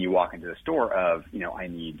when you walk into the store of, I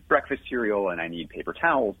need breakfast cereal and I need paper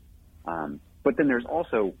towels. But then there's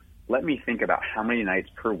also, let me think about how many nights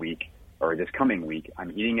per week or this coming week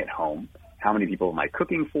I'm eating at home. How many people am I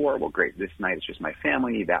cooking for? Well, great. This night it's just my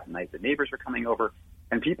family. That night the neighbors are coming over.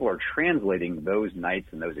 And people are translating those nights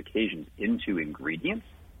and those occasions into ingredients.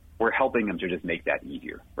 We're helping them to just make that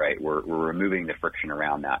easier, right? We're removing the friction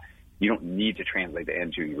around that. You don't need to translate that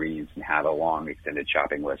into ingredients and have a long extended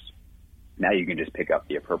shopping list. Now you can just pick up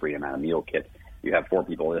the appropriate amount of meal kit. You have 4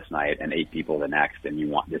 people this night and 8 people the next, and you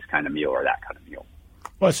want this kind of meal or that kind of meal.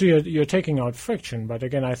 Well, so you're taking out friction, but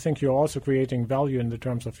again, I think you're also creating value in the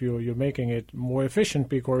terms of you're making it more efficient,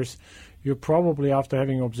 because you probably, after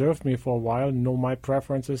having observed me for a while, know my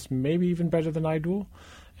preferences maybe even better than I do,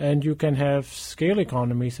 and you can have scale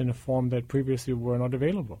economies in a form that previously were not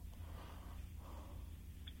available.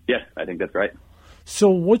 Yes, I think that's right.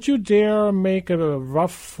 So would you dare make a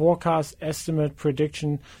rough forecast, estimate,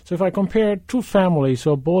 prediction? So if I compare 2 families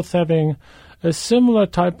who are both having a similar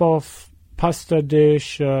type of pasta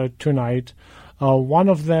dish tonight, one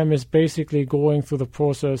of them is basically going through the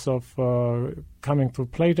process of coming through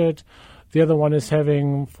plated. The other one is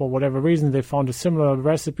having, for whatever reason, they found a similar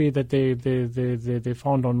recipe that they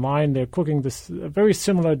found online. They're cooking this very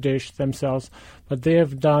similar dish themselves, but they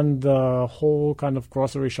have done the whole kind of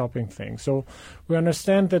grocery shopping thing. So we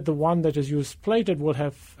understand that the one that is used plated will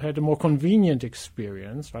have had a more convenient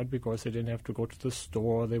experience, right? Because they didn't have to go to the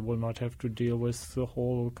store. They will not have to deal with the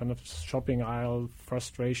whole kind of shopping aisle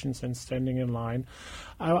frustrations and standing in line.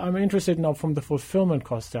 I'm interested now from the fulfillment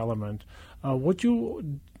cost element. Would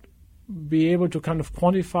you be able to kind of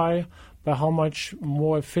quantify by how much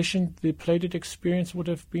more efficient the plated experience would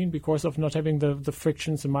have been because of not having the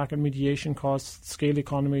frictions, the market mediation costs, scale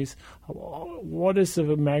economies? What is the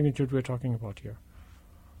magnitude we're talking about here?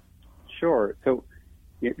 Sure. So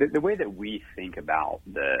the way that we think about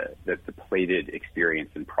the plated experience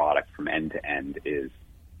and product from end to end is,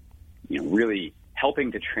 really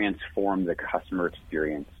helping to transform the customer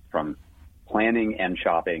experience from planning and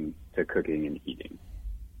shopping to cooking and eating.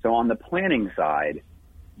 So on the planning side,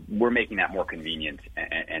 we're making that more convenient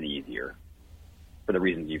and easier for the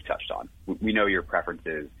reasons you've touched on. We know your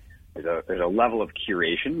preferences. There's a level of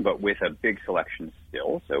curation, but with a big selection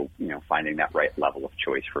still. So, finding that right level of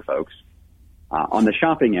choice for folks. On the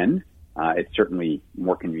shopping end, it's certainly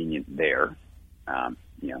more convenient there.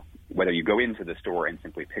 Whether you go into the store and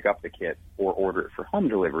simply pick up the kit or order it for home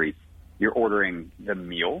delivery, you're ordering the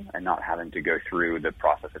meal and not having to go through the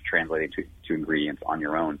process of translating to ingredients on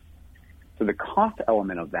your own. So the cost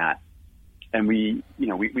element of that, and we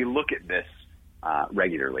look at this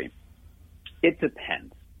regularly. It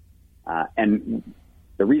depends. And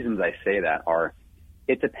the reasons I say that are,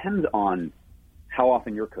 it depends on how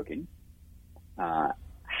often you're cooking,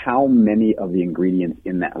 how many of the ingredients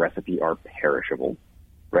in that recipe are perishable,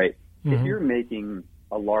 right? Mm-hmm. If you're making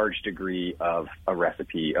a large degree of a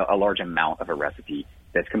recipe, a large amount of a recipe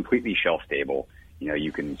that's completely shelf stable,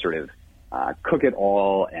 you can sort of cook it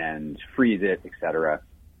all and freeze it, et cetera.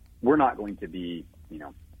 We're not going to be,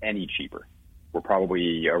 any cheaper. We're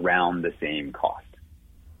probably around the same cost.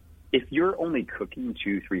 If you're only cooking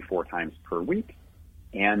 2, 3, 4 times per week,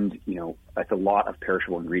 and, that's a lot of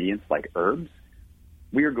perishable ingredients like herbs,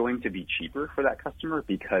 we are going to be cheaper for that customer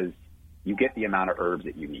because you get the amount of herbs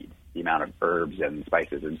that you need, the amount of herbs and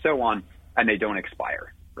spices and so on, and they don't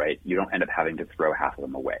expire, right? You don't end up having to throw half of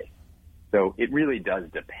them away. So it really does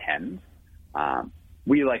depend.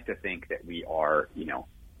 we like to think that we are,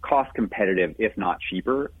 cost competitive, if not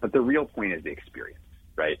cheaper. But the real point is the experience,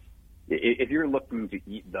 right? If you're looking to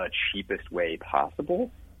eat the cheapest way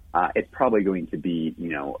possible, it's probably going to be,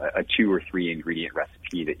 a 2 or 3 ingredient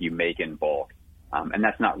recipe that you make in bulk. And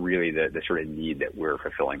that's not really the sort of need that we're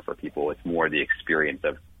fulfilling for people. It's more the experience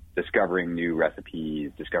of discovering new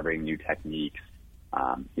recipes, discovering new techniques,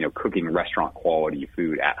 cooking restaurant quality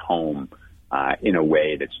food at home in a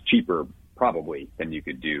way that's cheaper probably than you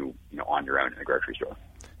could do, on your own in a grocery store.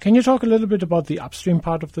 Can you talk a little bit about the upstream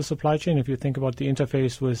part of the supply chain, if you think about the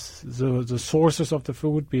interface with the sources of the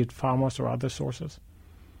food, be it farmers or other sources?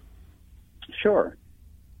 Sure.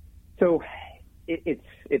 So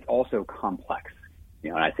it's also complex,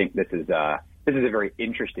 and I think this is a very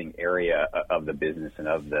interesting area of the business and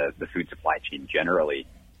of the food supply chain generally.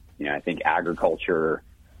 I think agriculture.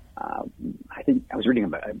 I think I was reading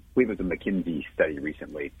about, I believe it was a McKinsey study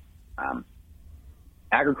recently.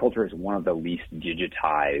 Agriculture is one of the least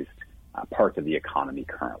digitized parts of the economy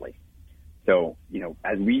currently. So,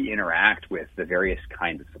 as we interact with the various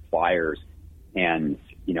kinds of suppliers, and,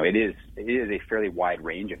 it is a fairly wide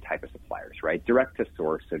range of type of suppliers, right? Direct to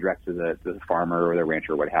source, so direct to the farmer or the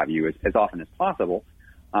rancher or what have you, as often as possible,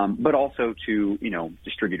 but also to,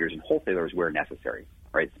 distributors and wholesalers where necessary,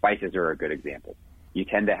 right? Spices are a good example. You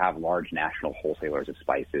tend to have large national wholesalers of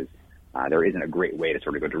spices. There isn't a great way to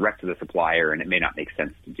sort of go direct to the supplier, and it may not make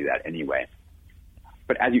sense to do that anyway.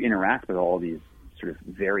 But as you interact with all these sort of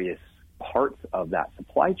various parts of that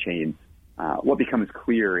supply chain, what becomes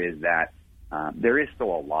clear is that there is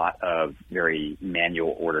still a lot of very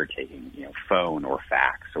manual order taking, phone or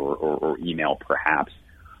fax or email perhaps.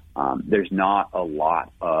 There's not a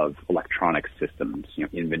lot of electronic systems,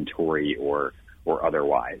 inventory or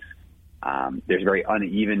otherwise. There's very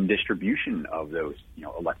uneven distribution of those,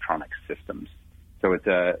 electronic systems. So it's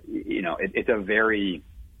a very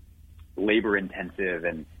labor intensive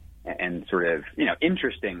and sort of,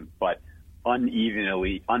 interesting, but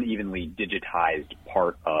unevenly digitized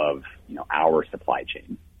part of, our supply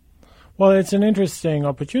chain. Well, it's an interesting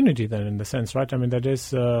opportunity then, in the sense, right? I mean, that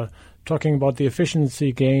is talking about the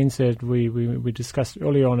efficiency gains that we discussed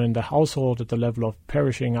earlier on in the household at the level of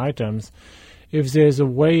perishing items. If there's a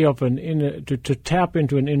way of to tap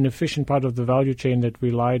into an inefficient part of the value chain that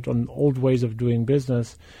relied on old ways of doing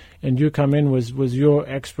business, and you come in with your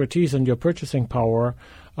expertise and your purchasing power,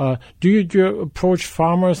 do you approach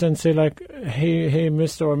farmers and say like, hey,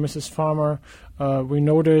 Mr. or Mrs. Farmer, we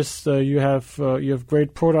noticed you have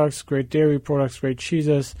great products, great dairy products, great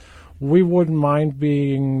cheeses. We wouldn't mind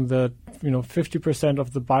being the 50%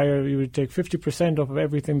 of the buyer. You would take 50% of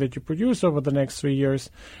everything that you produce over the next 3 years,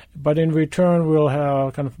 but in return, we'll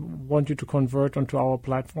want you to convert onto our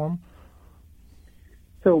platform.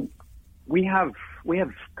 So we have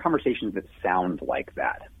conversations that sound like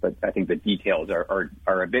that, but I think the details are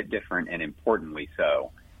a bit different, and importantly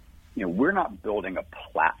so. We're not building a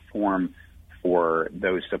platform for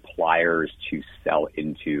those suppliers to sell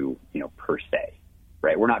into, per se.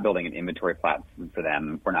 Right. We're not building an inventory platform for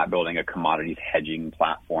them. We're not building a commodities hedging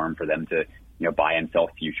platform for them to, buy and sell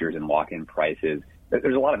futures and lock in prices.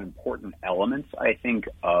 There's a lot of important elements, I think,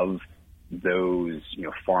 of those,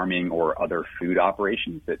 farming or other food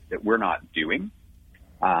operations that we're not doing.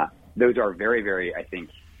 Those are very, very, I think,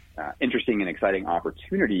 interesting and exciting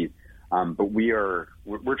opportunities. But we're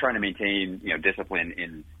trying to maintain,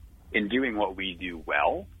 discipline in doing what we do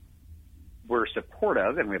well. We're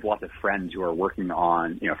supportive, and we have lots of friends who are working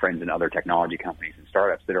on, friends in other technology companies and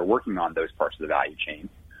startups that are working on those parts of the value chain.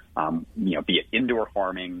 Be it indoor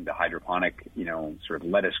farming, the hydroponic, sort of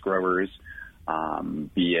lettuce growers,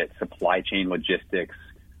 be it supply chain logistics,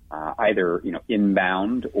 either,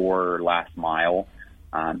 inbound or last mile.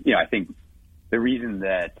 I think the reason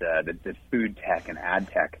that the food tech and ad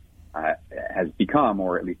tech has become,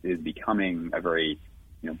 or at least is becoming, a very,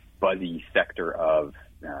 buzzy sector of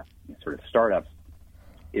sort of startups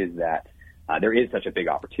is that there is such a big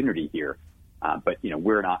opportunity here, but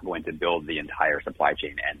we're not going to build the entire supply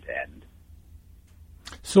chain end to end.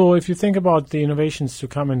 So if you think about the innovations to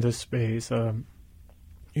come in this space,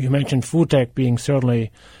 you mentioned food tech being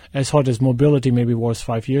certainly as hot as mobility maybe was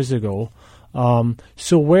 5 years ago.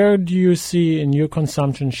 So where do you see in your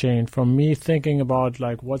consumption chain, from me thinking about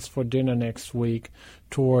like what's for dinner next week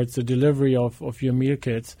towards the delivery of your meal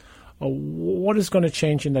kits, what is going to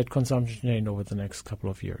change in that consumption chain over the next couple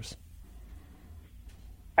of years?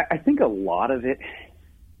 I think a lot of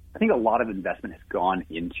investment has gone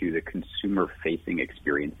into the consumer-facing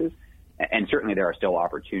experiences, and certainly there are still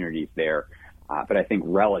opportunities there. But I think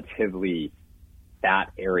relatively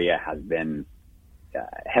that area has been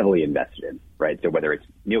heavily invested in, right? So whether it's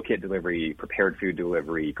meal kit delivery, prepared food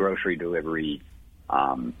delivery, grocery delivery,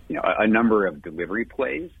 a number of delivery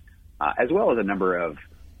plays, as well as a number of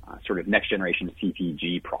sort of next generation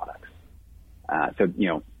CPG products. So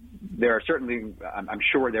there are certainly, I'm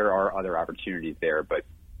sure there are other opportunities there, but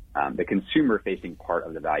the consumer-facing part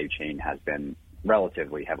of the value chain has been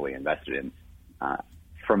relatively heavily invested in.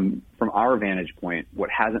 From our vantage point, what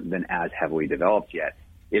hasn't been as heavily developed yet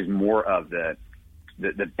is more of the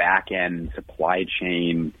back-end supply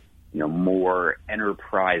chain, more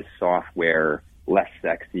enterprise software, less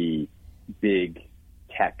sexy, big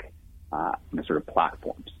tech sort of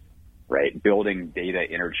platforms, right? Building data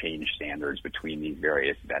interchange standards between these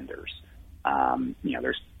various vendors.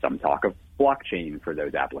 There's some talk of blockchain for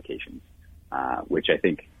those applications, which I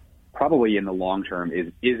think probably in the long term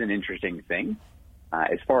is an interesting thing.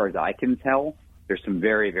 As far as I can tell, there's some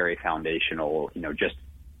very, very foundational,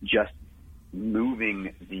 just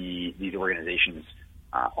moving these organizations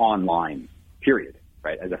online, period,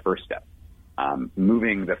 right, as a first step.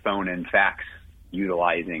 Moving the phone and fax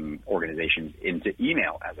utilizing organizations into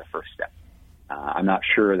email as a first step. I'm not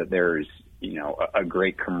sure that there's, a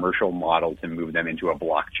great commercial model to move them into a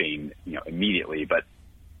blockchain, immediately, but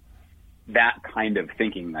that kind of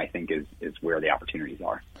thinking, I think, is where the opportunities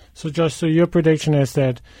are. So Josh, so your prediction is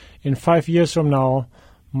that in 5 years from now,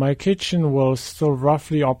 my kitchen will still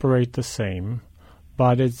roughly operate the same,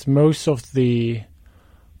 but it's most of the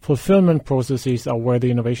fulfillment processes are where the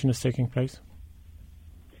innovation is taking place?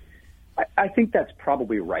 I think that's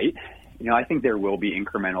probably right. I think there will be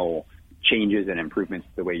incremental changes and improvements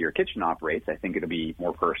to the way your kitchen operates. I think it'll be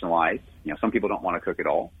more personalized. Some people don't want to cook at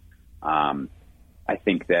all. I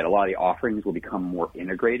think that a lot of the offerings will become more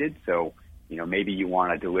integrated. So, maybe you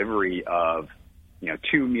want a delivery of,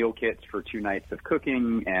 2 meal kits for 2 nights of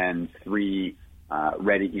cooking and 3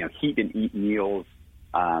 ready, heat and eat meals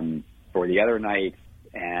for the other night.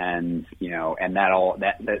 And, and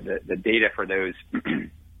the data for those,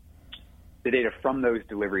 the data from those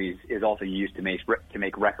deliveries is also used to make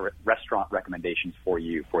restaurant recommendations for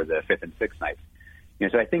you for the 5th and 6th nights.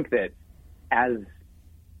 So I think that as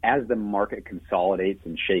the market consolidates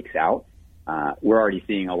and shakes out, we're already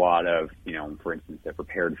seeing a lot of, for instance, the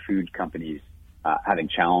prepared food companies having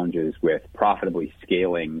challenges with profitably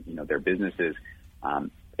scaling, their businesses.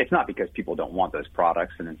 It's not because people don't want those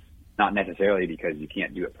products, and it's not necessarily because you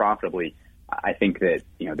can't do it profitably. I think that,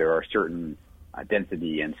 there are certain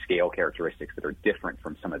density and scale characteristics that are different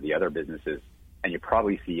from some of the other businesses, and you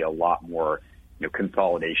probably see a lot more,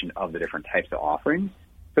 consolidation of the different types of offerings.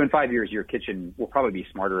 So in 5 years, your kitchen will probably be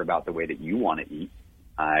smarter about the way that you want to eat.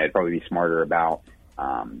 It'd probably be smarter about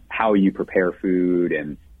how you prepare food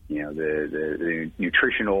and, the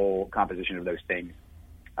nutritional composition of those things.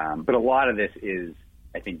 But a lot of this is,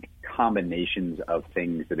 I think, combinations of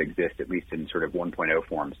things that exist, at least in sort of 1.0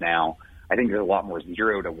 forms now. I think there's a lot more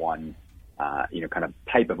 0 to 1, kind of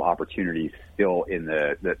type of opportunities still in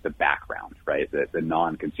the background, right? The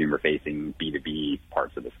non-consumer facing B2B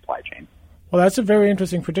parts of the supply chain. Well, that's a very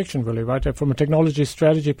interesting prediction, really, right? From a technology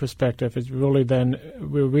strategy perspective, it's really then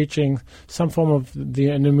we're reaching some form of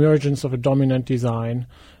an emergence of a dominant design.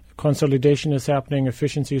 Consolidation is happening,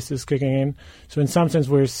 efficiencies is kicking in. So in some sense,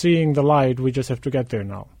 we're seeing the light. We just have to get there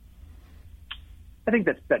now. I think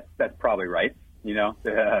that's probably right.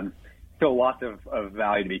 Still lots of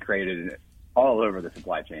value to be created all over the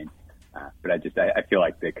supply chain. But I feel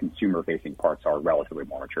like the consumer-facing parts are relatively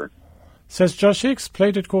more mature. Says Josh Hicks,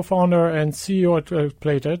 Plated co-founder and CEO at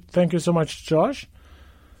Plated. Thank you so much, Josh.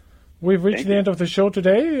 We've reached the end of the show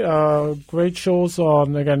today. Great shows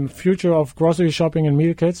on, again, future of grocery shopping and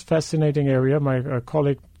meal kits. Fascinating area. My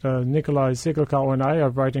colleague Nikolai Sigelkau and I are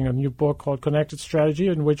writing a new book called Connected Strategy,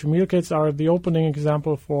 in which meal kits are the opening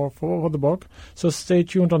example for the book. So stay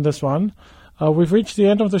tuned on this one. We've reached the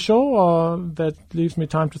end of the show. That leaves me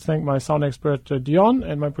time to thank my sound expert, Dion,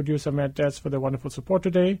 and my producer, Matt Detz, for their wonderful support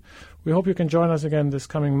today. We hope you can join us again this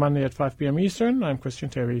coming Monday at 5 p.m. Eastern. I'm Christian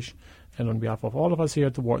Terwiesch, and on behalf of all of us here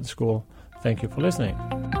at the Wharton School, thank you for listening.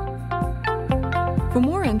 For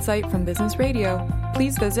more insight from Business Radio,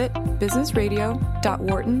 please visit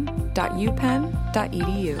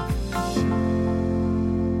businessradio.wharton.upenn.edu.